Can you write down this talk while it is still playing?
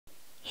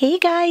Hey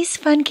guys,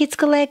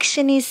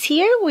 FunKidsCollection is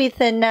here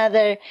with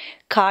another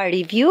car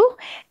review,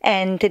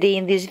 and today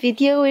in this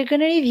video we're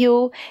gonna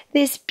review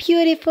this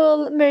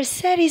beautiful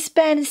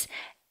Mercedes-Benz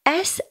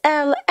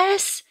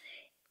SLS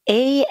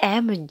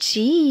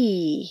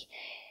AMG.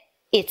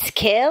 Its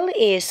scale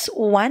is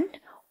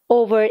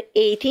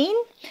 1/18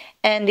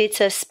 and it's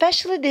a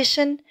special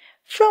edition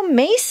from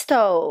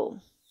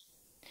Maisto.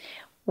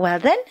 Well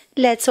then,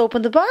 let's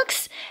open the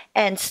box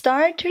and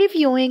start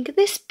reviewing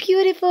this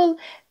beautiful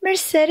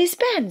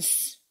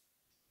Mercedes-Benz.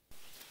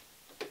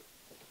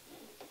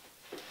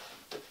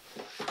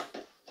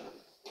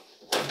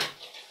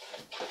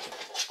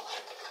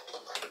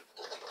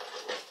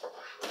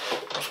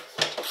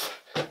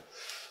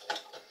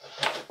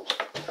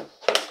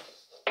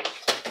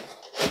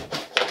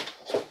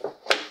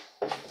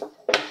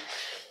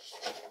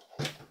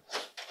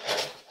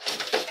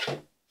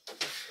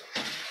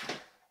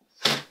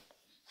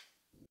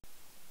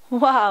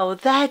 Wow,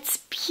 that's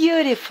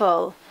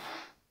beautiful.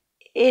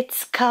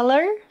 Its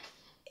color,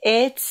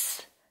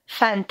 it's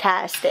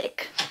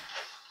fantastic.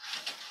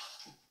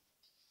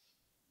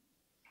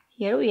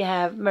 Here we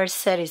have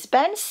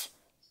Mercedes-Benz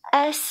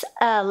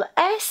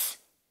SLS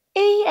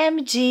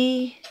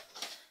AMG.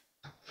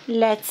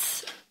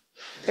 Let's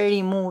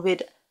remove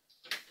it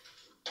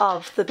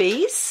off the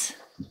base.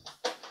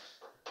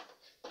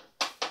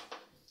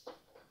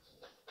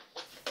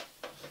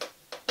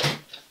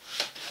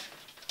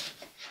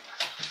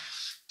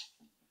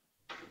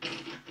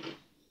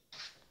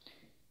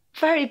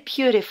 Very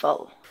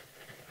beautiful.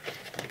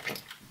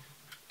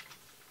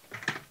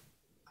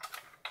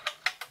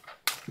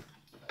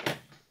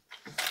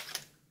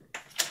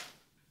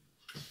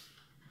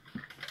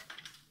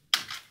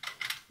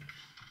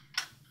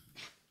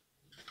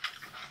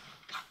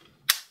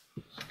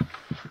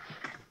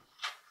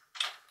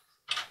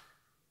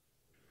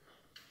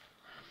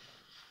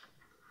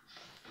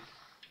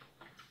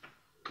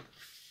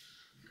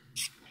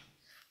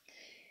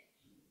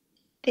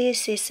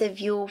 This is a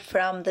view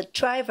from the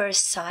driver's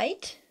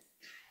side.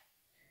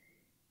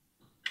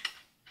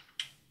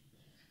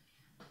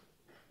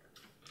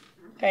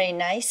 Very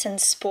nice and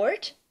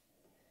sport.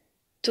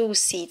 2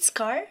 seats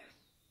car.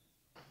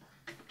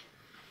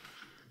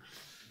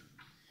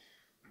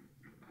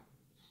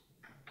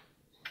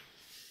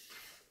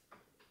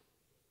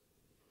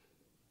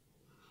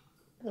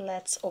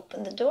 Let's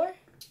open the door.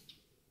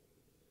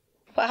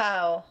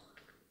 Wow!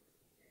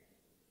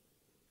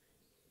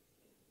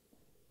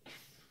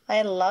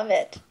 I love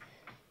it.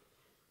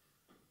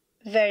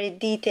 Very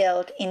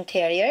detailed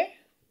interior,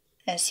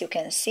 as you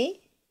can see.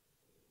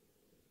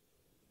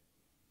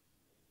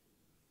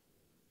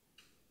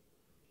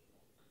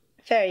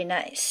 Very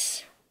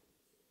nice.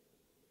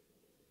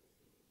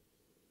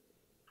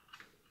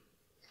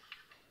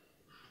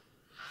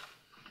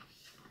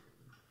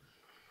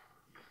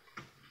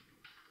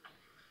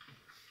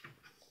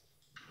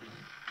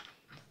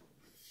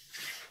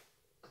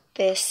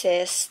 This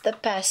is the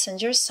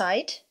passenger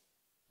side.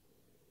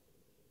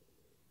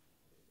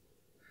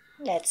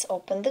 Let's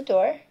open the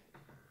door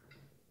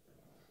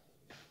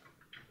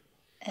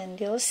and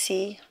you'll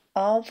see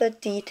all the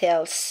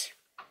details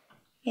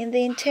in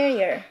the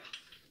interior.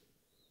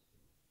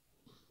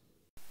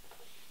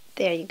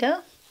 There you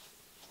go.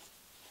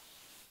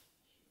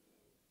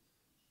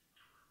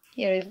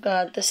 Here we've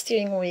got the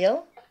steering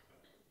wheel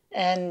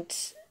and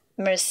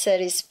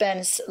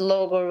Mercedes-Benz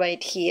logo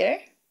right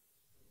here.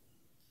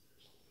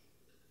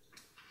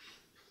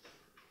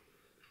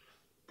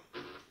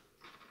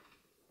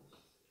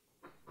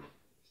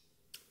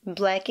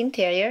 Black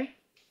interior.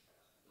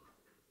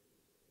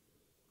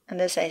 And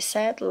as I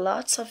said,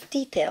 lots of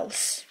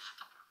details.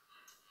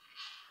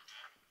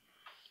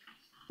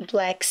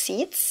 Black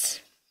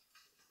seats.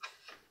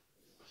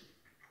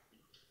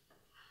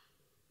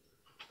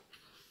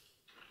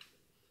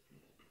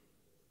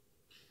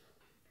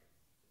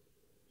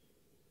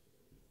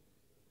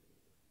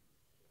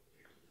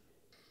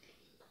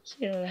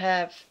 Here we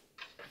have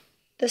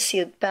the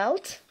seat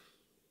belt.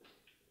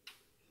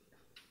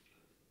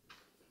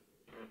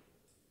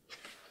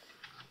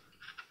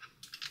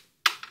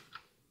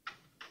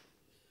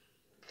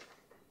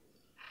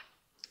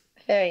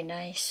 Very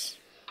nice.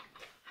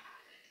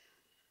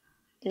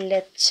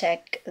 Let's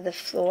check the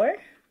floor.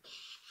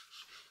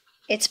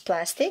 It's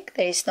plastic,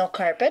 there is no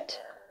carpet.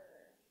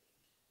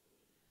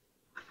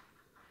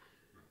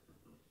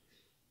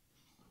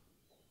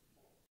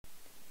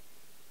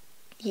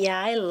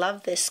 Yeah, I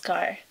love this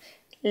car.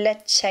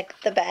 Let's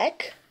check the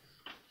back.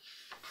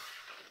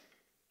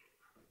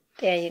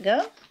 There you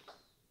go.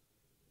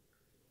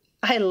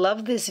 I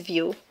love this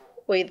view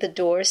with the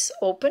doors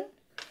open.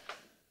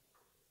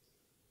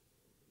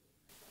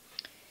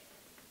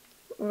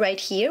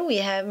 Right here we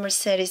have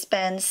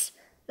Mercedes-Benz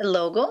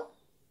logo,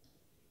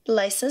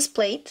 license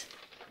plate,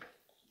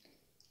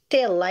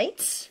 tail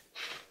lights,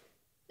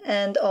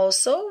 and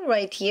also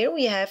right here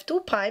we have 2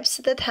 pipes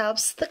that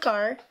helps the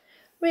car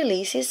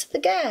releases the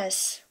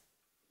gas.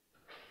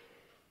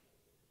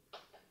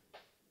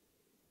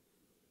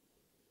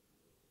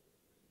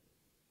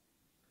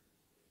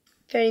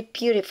 Very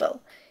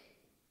beautiful.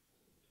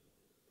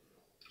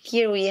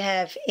 Here we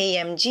have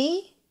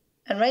AMG,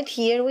 and right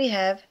here we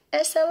have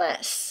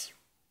SLS.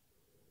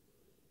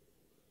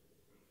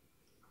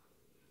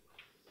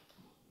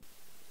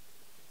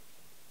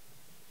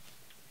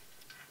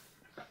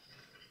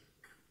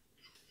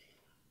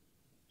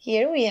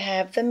 Here we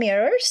have the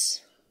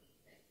mirrors,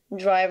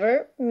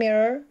 driver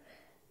mirror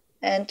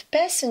and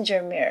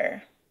passenger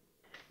mirror.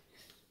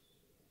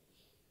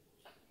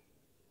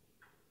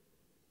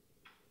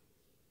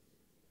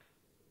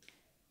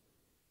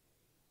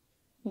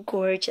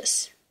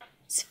 Gorgeous.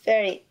 It's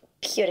very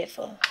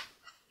beautiful.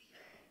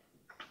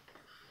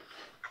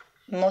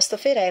 Most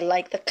of it I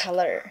like the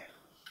color.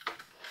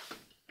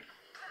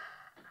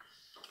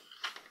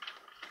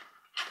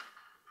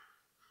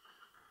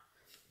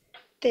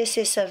 This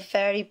is a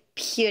very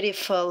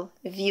beautiful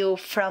view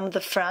from the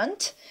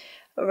front.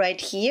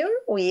 Right here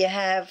we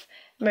have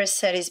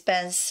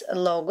Mercedes-Benz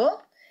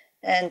logo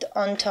and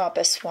on top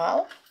as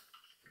well.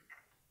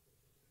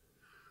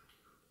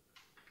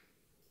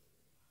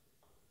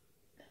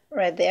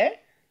 Right there.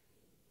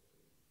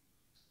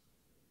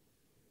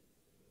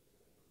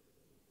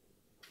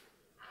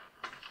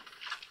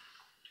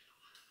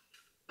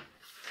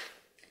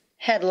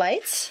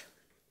 Headlights.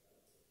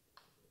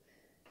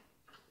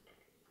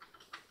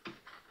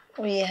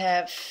 We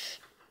have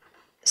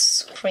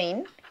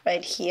screen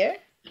right here.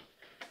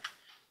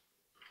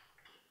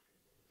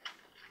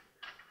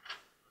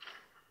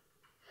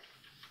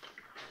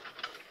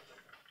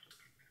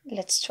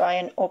 Let's try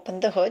and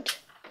open the hood.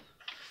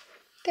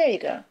 There you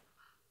go.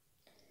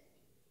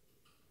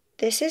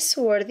 This is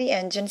where the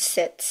engine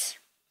sits.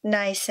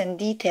 Nice and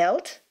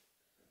detailed.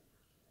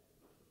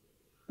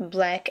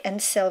 Black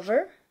and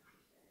silver.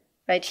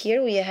 Right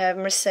here we have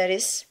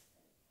Mercedes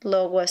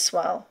logo as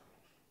well.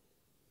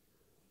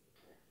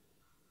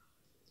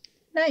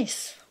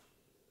 Nice.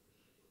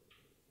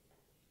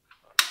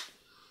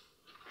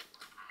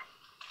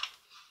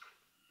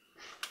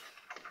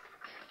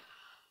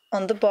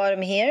 On the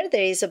bottom here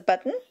there is a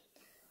button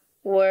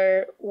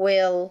where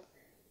we'll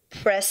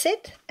press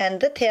it and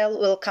the tail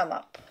will come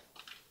up.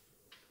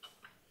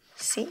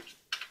 See?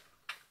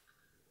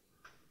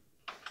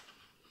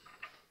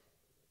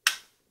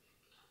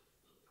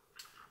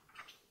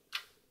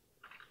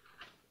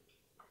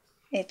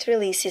 It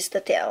releases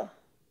the tail.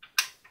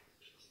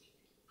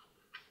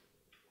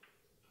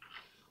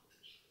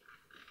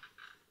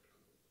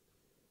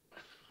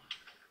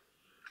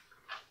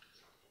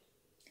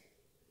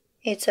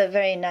 It's a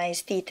very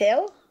nice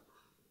detail.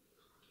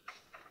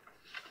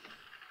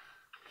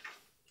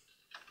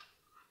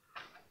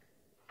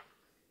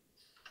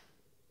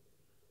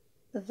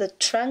 The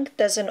trunk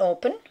doesn't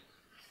open.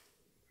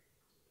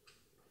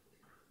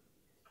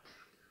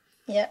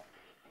 Yeah.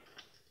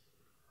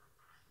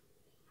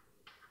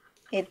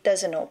 It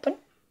doesn't open.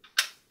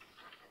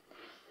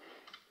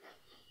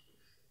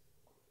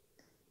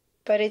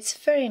 But it's a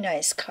very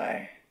nice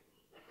car.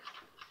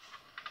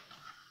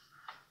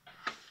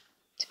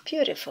 It's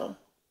beautiful.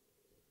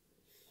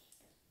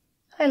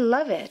 I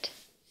love it.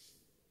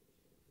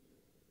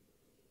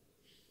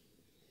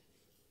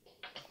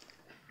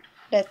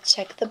 Let's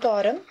check the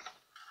bottom.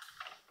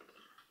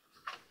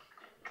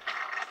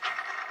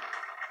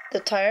 The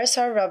tires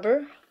are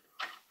rubber.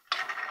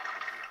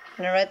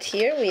 And right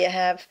here we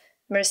have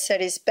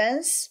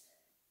Mercedes-Benz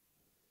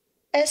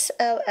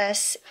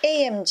SLS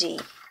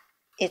AMG.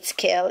 Its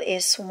scale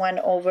is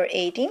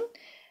 1/18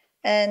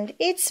 and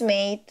it's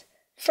made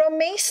from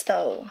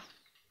Maisto.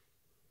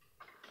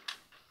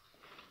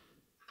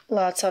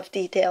 Lots of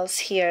details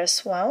here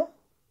as well.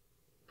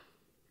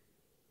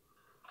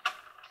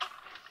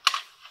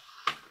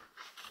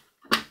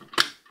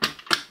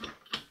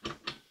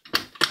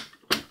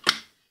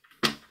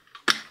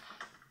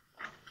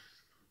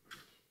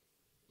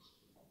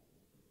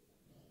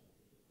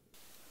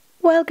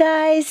 Well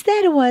guys,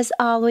 that was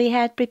all we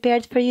had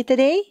prepared for you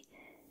today.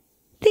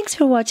 Thanks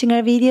for watching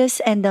our videos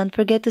and don't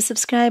forget to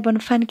subscribe on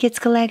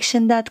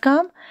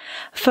FunKidsCollection.com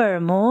for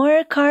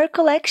more car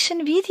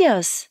collection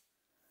videos.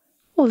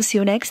 We'll see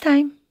you next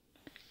time.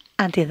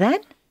 Until then,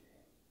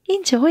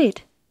 enjoy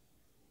it!